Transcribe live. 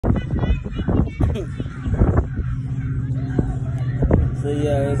So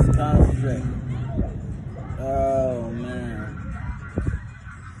yeah, it's concentrate. Oh man.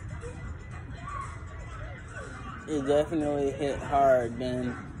 It definitely hit hard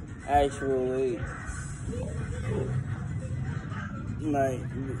than actually. Like,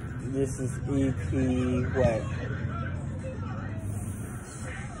 this is EP what?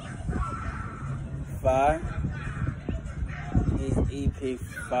 5? This is EP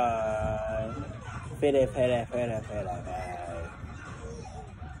 5. Fede.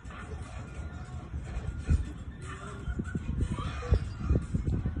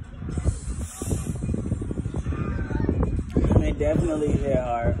 It definitely hit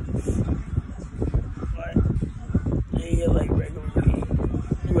hard. Like, it hit like regular weed.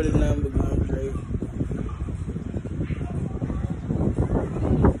 With a number going straight.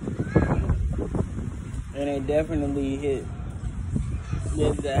 And it definitely hit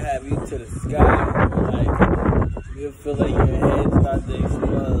that have you to the sky. Like, you feel like your head's about to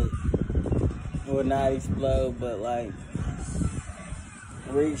explode. Or not explode, but like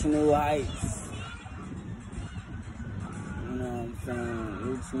reach new heights. You know what I'm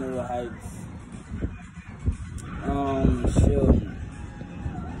saying? Reach new heights. Shoot.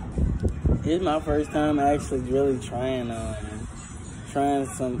 It's my first time actually really trying a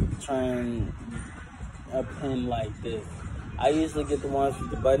pen like this. I usually get the ones with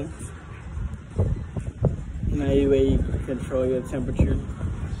the buttons. You know, way you can control your temperature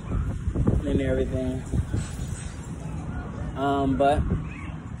and everything. But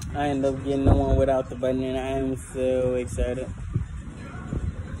I ended up getting the one without the button, and I am so excited.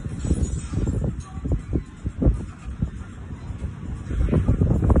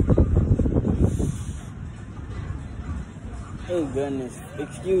 Oh goodness,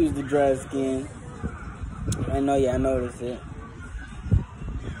 excuse the dry skin. I know y'all noticed it.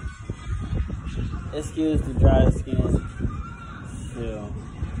 Excuse the dry skin. Still.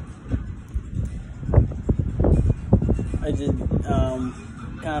 I just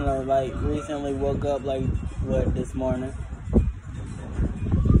kind of like recently woke up like this morning.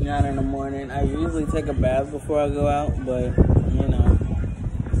 9 in the morning. I usually take a bath before I go out, but you know,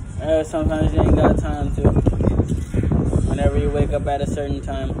 sometimes you ain't got time to. Whenever you wake up at a certain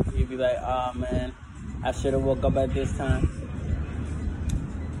time, you be like, oh man, I should have woke up at this time.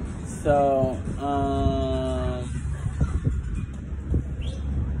 So,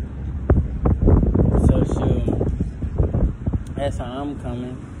 shoot, that's how I'm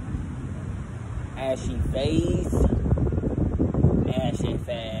coming. Ashy face.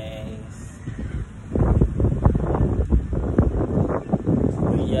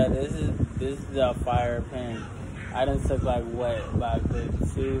 But yeah, this is a fire pen. I done took like what, about the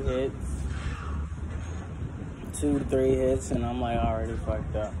 2 to 3 hits, and I'm like already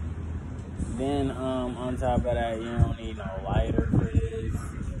fucked up. Then on top of that, you don't need no lighter for this.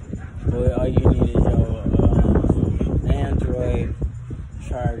 Boy, all you need is your Android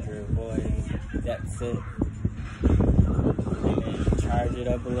charger, boy. That's it. And then charge it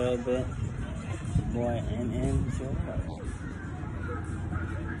up a little bit, boy, and enjoy.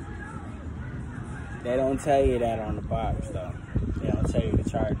 They don't tell you that on the box, though. They don't tell you to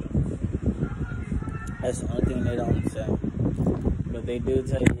charge it. That's the only thing they don't say. But they do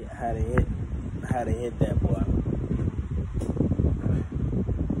tell you how to hit that boy.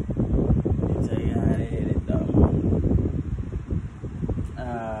 They tell you how to hit it, though.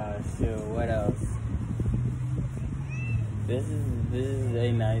 Shoot, what else? This is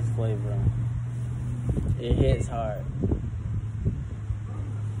a nice flavor. It hits hard.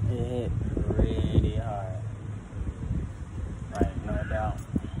 It hit pretty hard. Right, no doubt.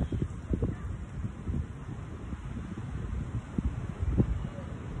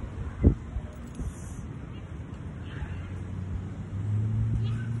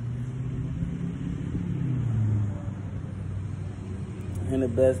 And the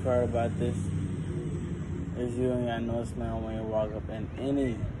best part about this is you ain't got no smell when you walk up in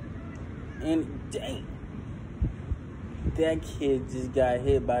any dang. That kid just got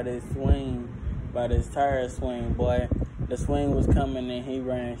hit by this tire swing, boy. The swing was coming and he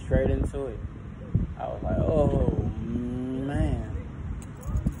ran straight into it. I was like, oh man.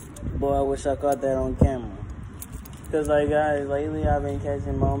 Boy, I wish I caught that on camera. Cause like guys, lately I've been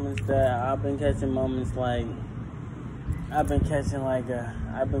catching moments like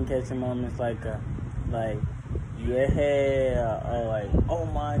yeah, or like oh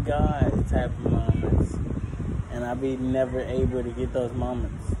my god type of moments. And I be never able to get those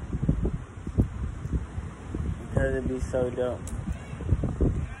moments. Because it'd be so dope.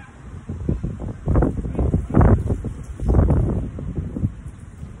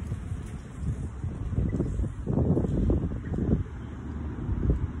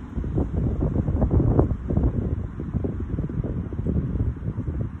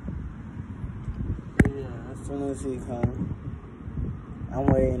 soon as he comes, I'm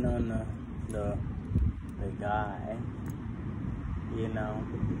waiting on the guy, you know.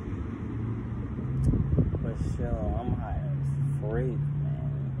 But sure, I'm high as freak,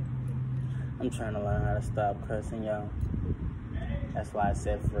 man. I'm trying to learn how to stop cussing, y'all. That's why I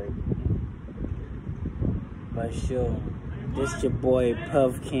said freak. But sure, this your boy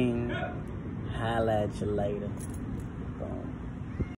Puff King. Holla at you later.